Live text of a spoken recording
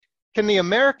Can the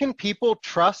American people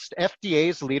trust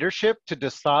FDA's leadership to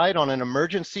decide on an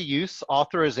emergency use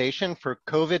authorization for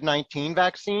COVID-19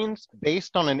 vaccines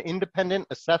based on an independent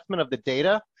assessment of the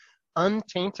data,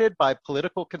 untainted by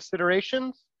political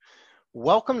considerations?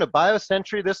 Welcome to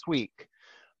BioCentury This Week.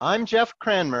 I'm Jeff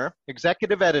Cranmer,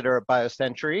 Executive Editor of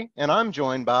BioCentury, and I'm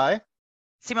joined by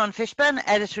Simone Fishburne,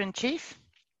 Editor-in-Chief.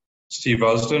 Steve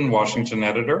Usdin, Washington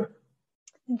Editor.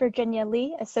 Virginia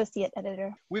Lee, Associate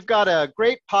Editor. We've got a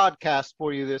great podcast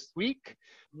for you this week.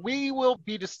 We will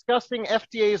be discussing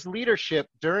FDA's leadership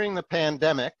during the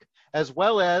pandemic, as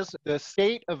well as the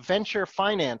state of venture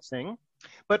financing.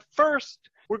 But first,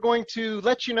 we're going to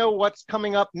let you know what's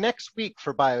coming up next week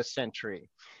for BioCentury.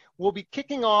 We'll be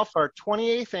kicking off our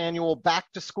 28th annual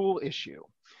Back to School issue.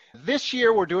 This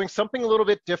year, we're doing something a little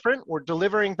bit different. We're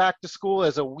delivering Back to School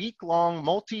as a week-long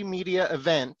multimedia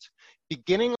event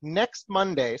beginning next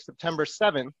Monday, September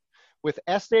 7th, with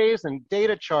essays and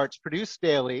data charts produced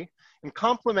daily and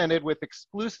complemented with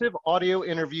exclusive audio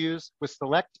interviews with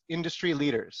select industry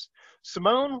leaders.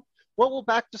 Simone, what will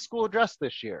Back to School address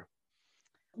this year?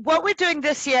 What we're doing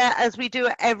this year, as we do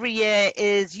every year,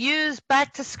 is use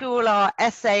Back to School, our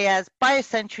essay, as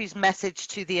BioCentury's message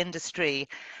to the industry.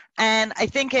 And I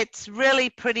think it's really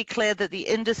pretty clear that the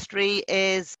industry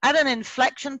is at an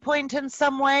inflection point in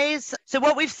some ways. So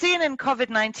what we've seen in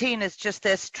COVID-19 is just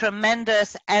this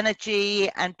tremendous energy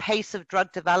and pace of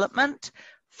drug development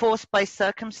forced by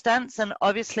circumstance. And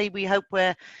obviously we hope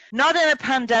we're not in a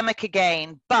pandemic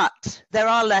again, but there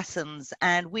are lessons,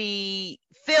 and we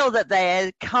feel that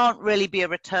there can't really be a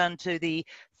return to the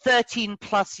 13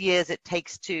 plus years it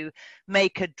takes to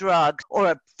make a drug or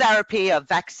a therapy or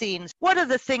vaccines. What are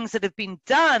the things that have been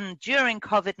done during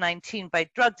COVID-19 by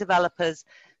drug developers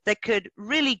that could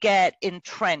really get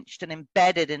entrenched and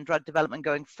embedded in drug development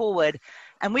going forward?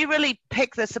 And we really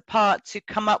pick this apart to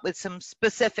come up with some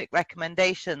specific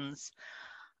recommendations.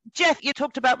 Jeff, you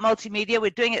talked about multimedia. We're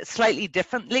doing it slightly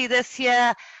differently this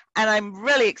year, and I'm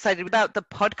really excited about the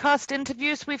podcast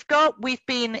interviews we've got. We've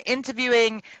been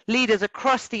interviewing leaders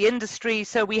across the industry.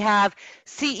 So we have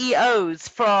CEOs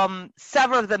from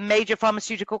several of the major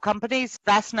pharmaceutical companies,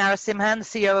 Vas Narasimhan, the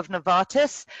CEO of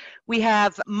Novartis. We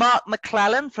have Mark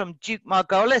McClellan from Duke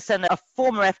Margolis, and a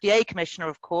former FDA commissioner,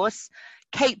 of course.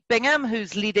 Kate Bingham,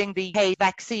 who's leading the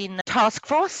vaccine task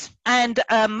force. And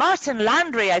Martin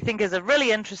Landry, I think, is a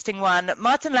really interesting one.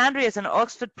 Martin Landry is an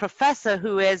Oxford professor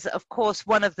who is, of course,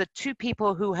 one of the two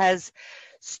people who has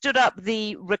stood up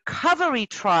the recovery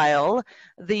trial,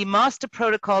 the master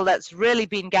protocol that's really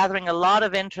been gathering a lot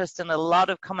of interest and a lot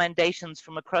of commendations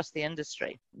from across the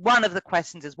industry. One of the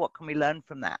questions is, what can we learn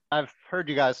from that? I've heard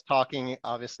you guys talking,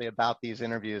 obviously, about these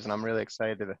interviews, and I'm really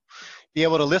excited to be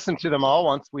able to listen to them all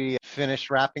once we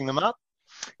finish wrapping them up.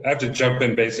 I have to jump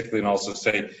in basically and also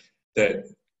say that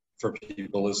for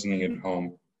people listening at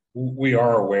home, we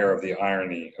are aware of the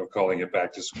irony of calling it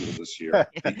back to school this year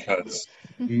because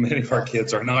many of our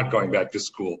kids are not going back to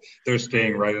school. They're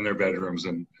staying right in their bedrooms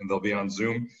and they'll be on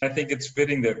Zoom. I think it's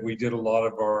fitting that we did a lot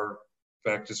of our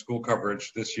back to school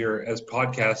coverage this year as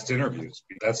podcast interviews.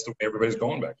 That's the way everybody's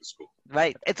going back to school.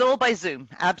 Right. It's all by Zoom.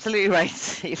 Absolutely right,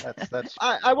 Steve.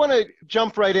 I want to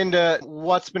jump right into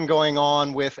what's been going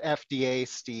on with FDA,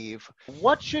 Steve.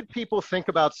 What should people think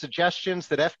about suggestions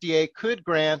that FDA could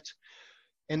grant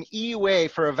an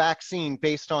EUA for a vaccine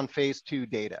based on phase 2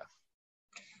 data?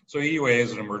 So EUA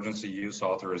is an emergency use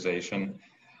authorization.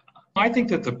 I think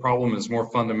that the problem is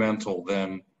more fundamental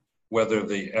than whether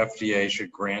the FDA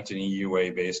should grant an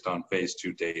EUA based on phase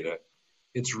 2 data.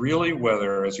 It's really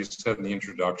whether, as you said in the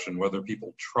introduction, whether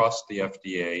people trust the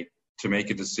FDA to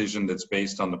make a decision that's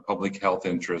based on the public health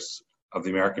interests of the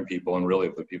American people and really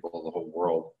of the people of the whole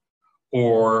world,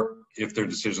 or if their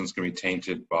decisions can be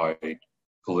tainted by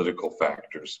political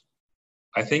factors.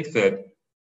 I think that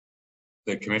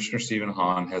Commissioner Stephen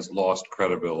Hahn has lost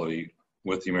credibility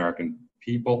with the American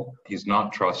people. He's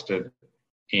not trusted,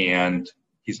 and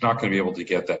he's not going to be able to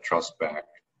get that trust back.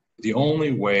 The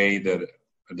only way that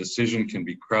a decision can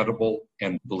be credible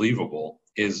and believable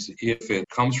is if it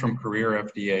comes from career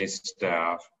FDA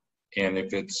staff and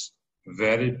if it's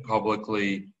vetted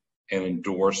publicly and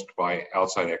endorsed by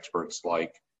outside experts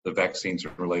like the Vaccines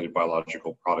and Related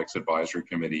Biological Products Advisory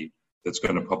Committee that's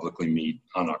going to publicly meet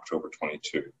on October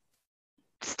 22.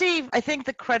 Steve, I think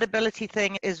the credibility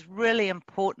thing is really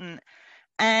important.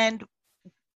 And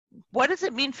what does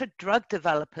it mean for drug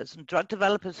developers and drug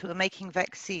developers who are making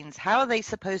vaccines? How are they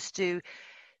supposed to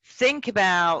think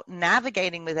about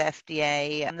navigating with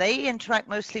FDA? And they interact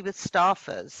mostly with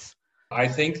staffers. I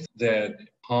think that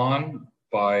Hahn,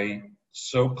 by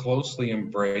so closely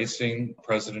embracing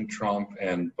President Trump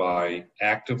and by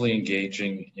actively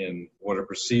engaging in what are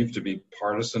perceived to be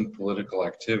partisan political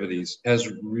activities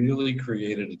has really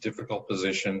created a difficult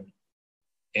position.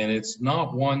 And it's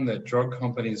not one that drug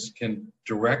companies can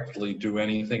directly do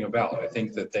anything about. I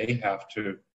think that they have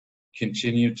to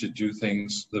continue to do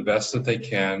things the best that they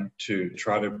can to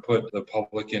try to put the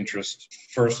public interest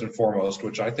first and foremost,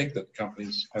 which I think that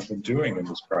companies have been doing in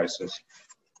this crisis.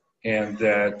 And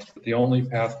that the only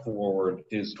path forward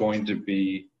is going to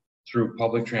be through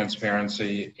public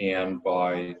transparency and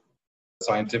by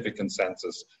scientific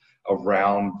consensus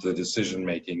around the decision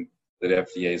making that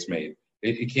FDA has made.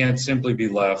 It can't simply be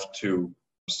left to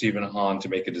Stephen Hahn to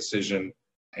make a decision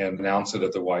and announce it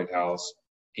at the White House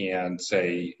and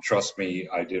say, trust me,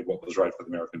 I did what was right for the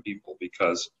American people,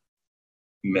 because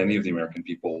many of the American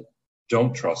people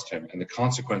don't trust him. And the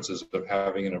consequences of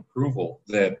having an approval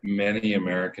that many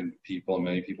American people and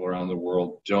many people around the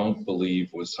world don't believe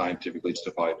was scientifically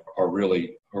justified are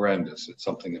really horrendous. It's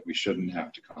something that we shouldn't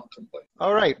have to contemplate.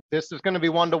 All right, this is going to be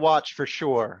one to watch for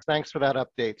sure. Thanks for that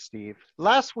update, Steve.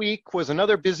 Last week was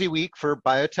another busy week for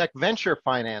biotech venture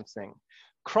financing.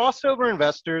 Crossover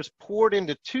investors poured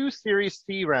into 2 Series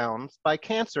C rounds by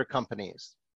cancer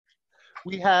companies.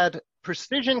 We had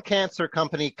precision cancer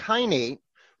company Kinnate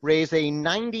raise a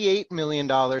 $98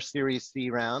 million Series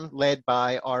C round led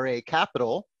by RA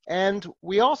Capital. And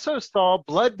we also saw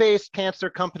blood-based cancer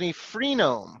company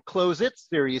Freenome close its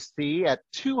Series C at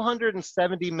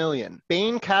 $270 million.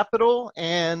 Bain Capital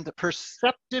and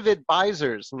Perceptive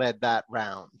Advisors led that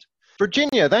round.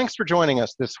 Virginia, thanks for joining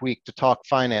us this week to talk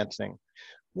financing.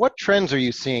 What trends are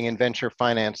you seeing in venture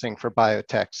financing for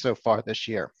biotech so far this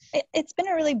year? It's been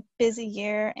a really busy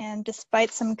year, and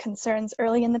despite some concerns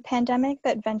early in the pandemic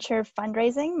that venture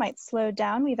fundraising might slow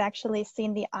down, we've actually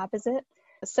seen the opposite.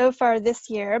 So far this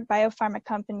year, biopharma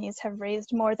companies have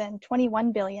raised more than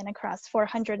 $21 billion across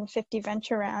 450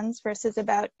 venture rounds versus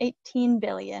about $18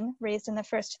 billion raised in the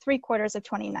first 3 quarters of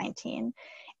 2019.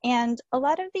 And a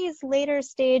lot of these later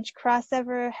stage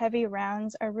crossover heavy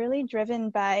rounds are really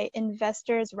driven by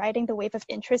investors riding the wave of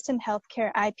interest in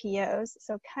healthcare IPOs.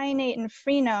 So Kinnate and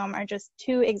Freenome are just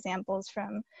 2 examples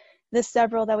from the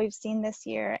several that we've seen this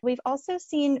year. We've also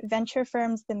seen venture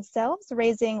firms themselves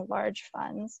raising large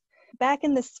funds. Back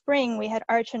in the spring, we had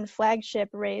Arch and Flagship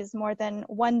raise more than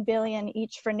 $1 billion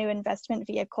each for new investment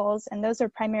vehicles, and those are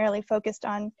primarily focused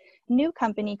on new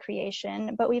company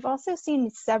creation. But we've also seen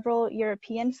several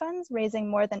European funds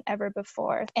raising more than ever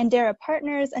before. Andera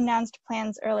Partners announced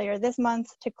plans earlier this month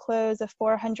to close a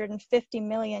 450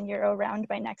 million euro round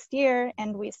by next year,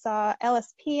 and we saw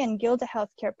LSP and Gilda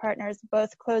Healthcare Partners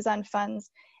both close on funds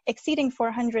exceeding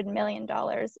 $400 million.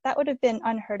 That would have been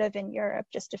unheard of in Europe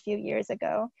just a few years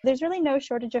ago. There's really no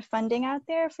shortage of funding out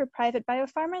there for private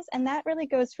biopharmas, and that really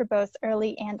goes for both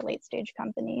early and late stage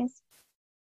companies.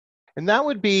 And that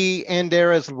would be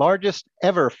Andera's largest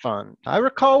ever fund. I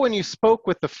recall when you spoke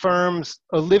with the firm's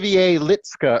Olivier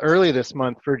Litska early this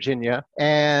month, Virginia,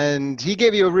 and he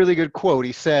gave you a really good quote.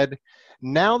 He said,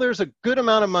 "Now there's a good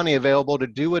amount of money available to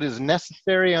do what is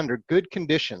necessary under good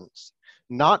conditions.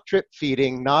 Not drip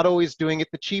feeding, not always doing it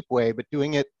the cheap way, but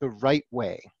doing it the right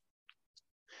way."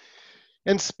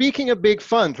 And speaking of big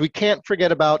funds, we can't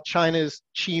forget about China's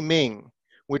Qiming,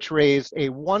 which raised a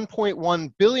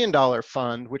 $1.1 billion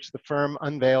fund, which the firm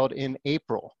unveiled in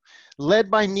April.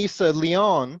 Led by Nisa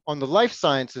Leon, on the life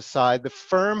sciences side, the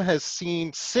firm has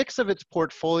seen 6 of its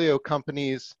portfolio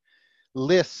companies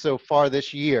list so far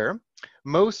this year.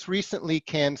 Most recently,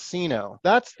 CanSino.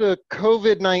 That's the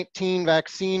COVID-19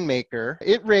 vaccine maker.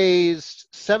 It raised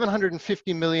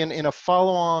 $750 million in a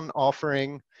follow-on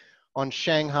offering on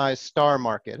Shanghai's Star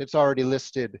Market. It's already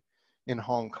listed in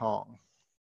Hong Kong.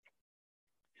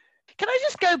 Can I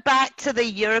just go back to the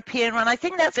European one? I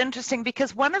think that's interesting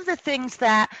because one of the things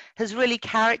that has really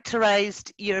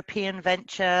characterized European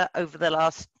venture over the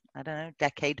last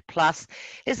decade plus,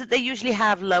 is that they usually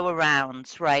have lower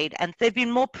rounds, right? And they've been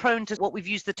more prone to what we've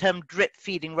used the term drip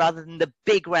feeding rather than the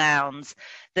big rounds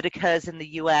that occurs in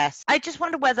the US. I just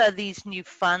wonder whether these new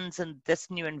funds and this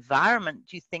new environment,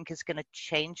 do you think is going to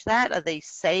change that? Are they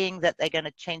saying that they're going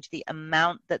to change the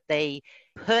amount that they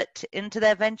put into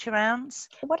their venture rounds?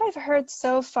 What I've heard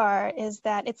so far is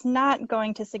that it's not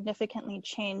going to significantly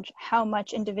change how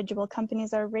much individual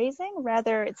companies are raising.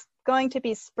 Rather, it's going to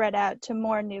be spread out to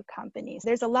more new companies.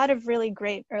 There's a lot of really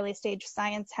great early stage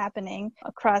science happening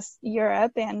across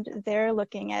Europe, and they're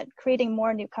looking at creating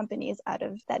more new companies out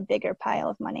of that bigger pile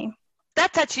of money.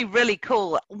 That's actually really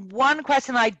cool. One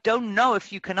question I don't know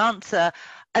if you can answer,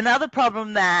 another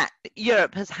problem that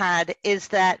Europe has had is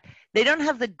that they don't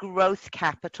have the growth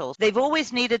capital. They've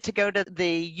always needed to go to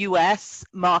the US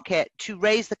market to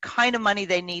raise the kind of money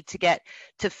they need to get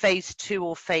to phase 2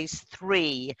 or phase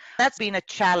 3. That's been a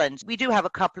challenge. We do have a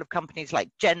couple of companies like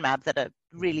Genmab that are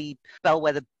really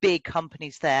bellwether big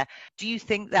companies there. Do you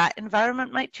think that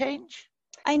environment might change?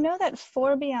 I know that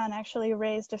Forbion actually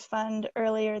raised a fund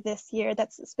earlier this year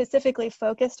that's specifically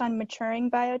focused on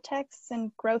maturing biotechs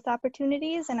and growth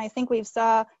opportunities, and I think we've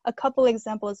saw a couple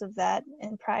examples of that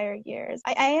in prior years.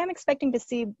 I am expecting to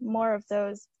see more of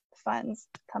those funds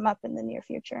come up in the near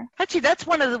future. Actually, that's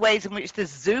one of the ways in which the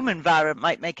Zoom environment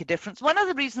might make a difference. One of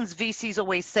the reasons VCs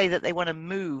always say that they want to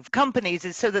move companies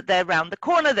is so that they're around the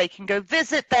corner, they can go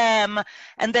visit them,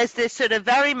 and there's this sort of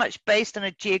very much based on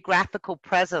a geographical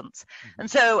presence.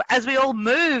 And so as we all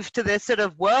move to this sort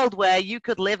of world where you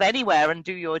could live anywhere and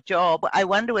do your job, I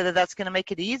wonder whether that's going to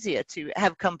make it easier to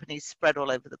have companies spread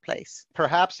all over the place.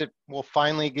 Perhaps it will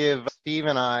finally give Steve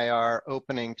and I our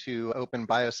opening to open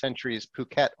BioCentury's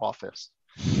Phuket office.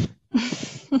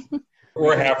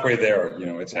 We're halfway there,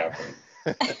 it's happening.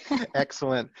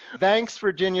 Excellent. Thanks,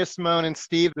 Virginia, Simone, and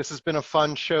Steve. This has been a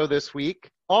fun show this week.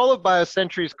 All of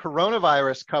BioCentury's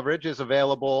coronavirus coverage is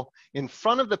available in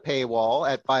front of the paywall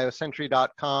at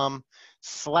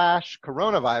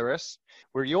biocentury.com/coronavirus,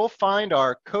 where you'll find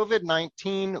our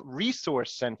COVID-19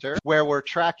 Resource Center, where we're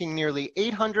tracking nearly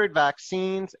 800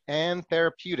 vaccines and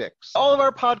therapeutics. All of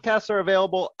our podcasts are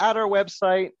available at our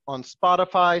website on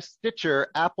Spotify, Stitcher,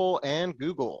 Apple, and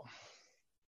Google.